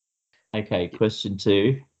through. Okay, question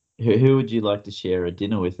 2: who would you like to share a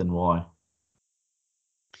dinner with, and why?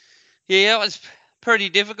 Yeah, it was pretty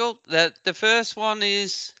difficult. The first one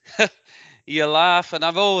is. You laugh, and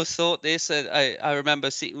I've always thought this. I remember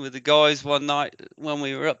sitting with the guys one night when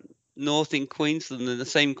we were up north in Queensland, and the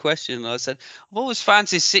same question. And I said, I've always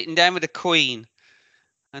fancied sitting down with the Queen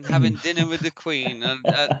and having dinner with the Queen. And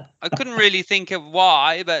I couldn't really think of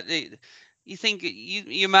why, but you think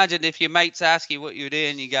you imagine if your mates ask you what you're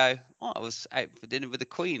doing, you go, "Oh, I was out for dinner with the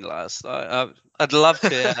Queen last night." I'd love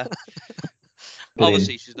to.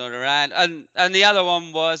 Obviously, she's not around. And the other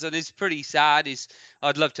one was, and it's pretty sad, is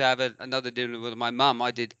I'd love to have another dinner with my mum.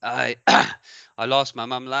 I lost my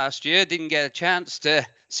mum last year. Didn't get a chance to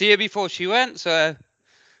see her before she went, so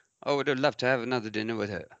I would have loved to have another dinner with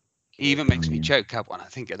her. It even makes me choke up when I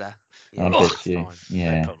think of that. I bet you.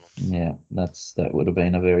 Yeah, no that would have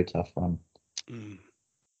been a very tough one.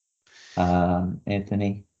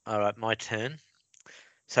 Anthony. All right, my turn.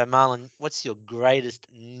 So, Marlon, what's your greatest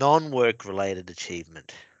non-work related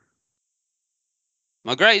achievement?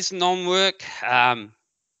 My greatest non-work, I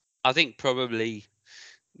think probably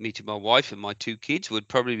meeting my wife and my 2 kids would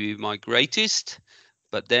probably be my greatest.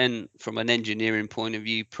 But then from an engineering point of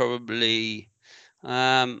view, probably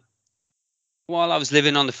while I was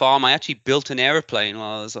living on the farm, I actually built an aeroplane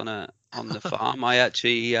while I was on the farm. I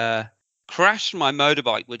actually crashed my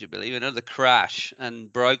motorbike, would you believe, another crash,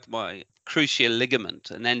 and broke my cruciate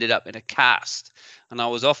ligament and ended up in a cast. And I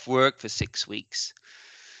was off work for 6 weeks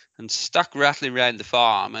and stuck rattling around the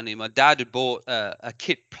farm. And my dad had bought a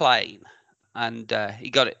kit plane, and he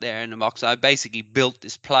got it there in the box. I basically built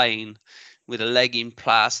this plane with a leg in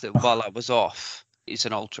plastic while I was off. It's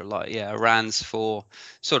an ultralight, yeah, RANS 4,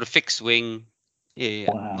 sort of fixed wing,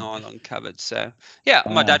 nylon covered. So yeah,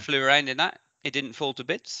 my dad flew around in that. It didn't fall to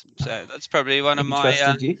bits. So that's probably one of my.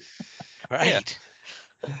 Trusted you. Great.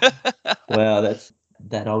 Wow, that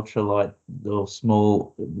ultralight or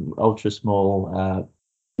small, ultra small,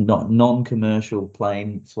 not non-commercial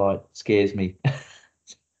plane flight scares me.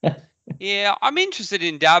 Yeah, I'm interested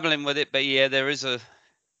in dabbling with it, but yeah, there is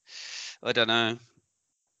I don't know.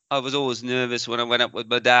 I was always nervous when I went up with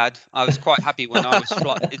my dad. I was quite happy when I was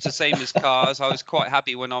It's the same as cars. I was quite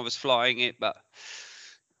happy when I was flying it, but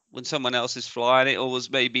when someone else is flying it,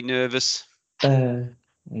 always made me nervous.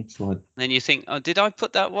 Excellent. Then you think, oh, did I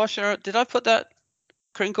put that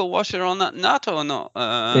crinkle washer on that nut or not?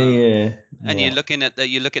 Yeah. And you look at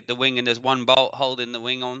the wing, and there's one bolt holding the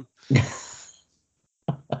wing on.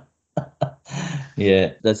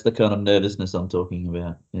 Yeah, that's the kind of nervousness I'm talking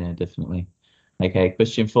about. Yeah, definitely. Okay,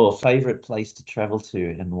 question 4. Favorite place to travel to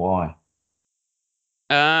and why?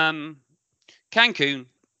 Cancun.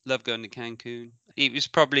 Love going to Cancun. It was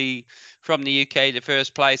probably from the UK the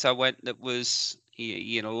first place I went that was,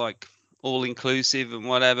 like all inclusive and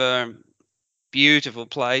whatever. Beautiful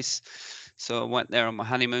place. So I went there on my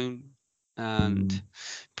honeymoon, and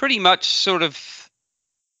pretty much sort of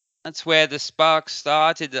that's where the spark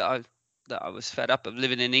started. That I was fed up of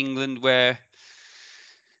living in England, where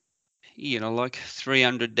like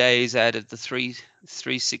 300 days out of the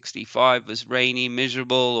 365 was rainy,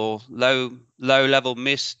 miserable, or low level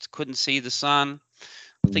mist. Couldn't see the sun.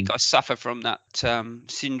 I think I suffer from that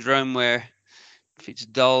syndrome where if it's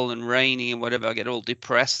dull and rainy and whatever, I get all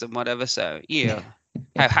depressed and whatever. So yeah,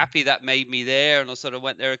 how happy that made me there. And I sort of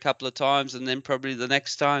went there a couple of times, and then probably the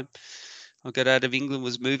next time I got out of England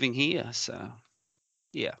was moving here. So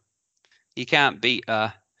yeah, you can't beat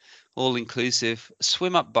all-inclusive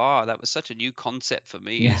swim up bar. That was such a new concept for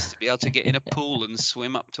me, is to be able to get in a pool and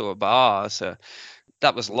swim up to a bar. So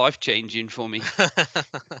that was life-changing for me.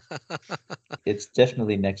 It's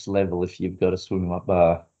definitely next level if you've got a swim up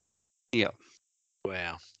bar. Yeah.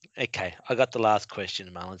 Wow. Okay, I got the last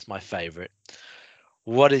question, Marlon. It's my favourite.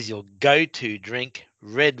 What is your go-to drink,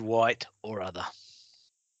 red, white, or other?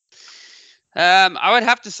 I would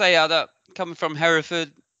have to say other. Coming from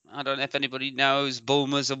Hereford, I don't know if anybody knows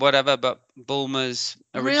Bulmers or whatever, but Bulmers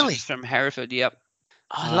originally from Hereford. Yep.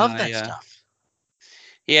 I love that stuff.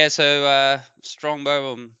 Yeah, so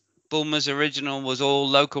Strongbow and Bulmers original was all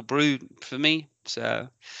local brewed for me. So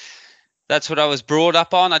that's what I was brought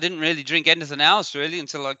up on. I didn't really drink anything else really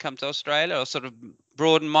until I come to Australia. I sort of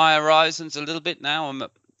broadened my horizons a little bit now. I'm a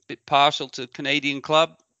bit partial to Canadian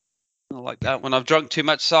Club. I like that. When I've drunk too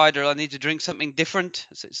much cider, I need to drink something different.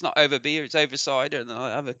 So it's not over beer, it's over cider. And then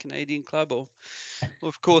I have a Canadian Club, or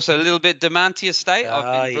of course, a little bit Demanti Estate.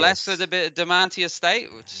 I've been blessed with a bit of Demanti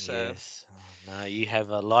Estate. Which, yes. No, you have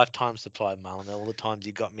a lifetime supply, Marlon. All the times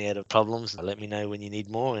you got me out of problems, let me know when you need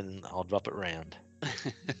more and I'll drop it round.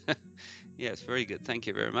 Yeah, it's very good. Thank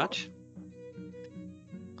you very much.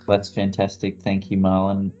 That's fantastic. Thank you,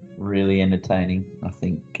 Marlon. Really entertaining, I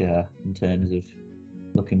think, in terms of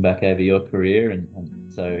looking back over your career.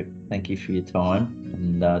 And so thank you for your time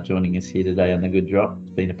and joining us here today on The Good Drop.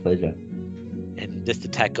 It's been a pleasure. And just to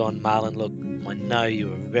tack on, Marlon, look, I know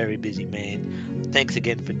you're a very busy man. Thanks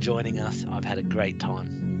again for joining us. I've had a great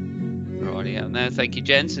time. Right, yeah. No, thank you,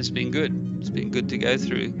 gents. It's been good. It's been good to go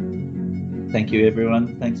through. Thank you,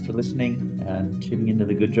 everyone. Thanks for listening and tuning into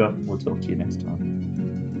The Good Drop. We'll talk to you next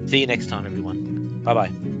time. See you next time, everyone.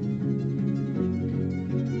 Bye-bye.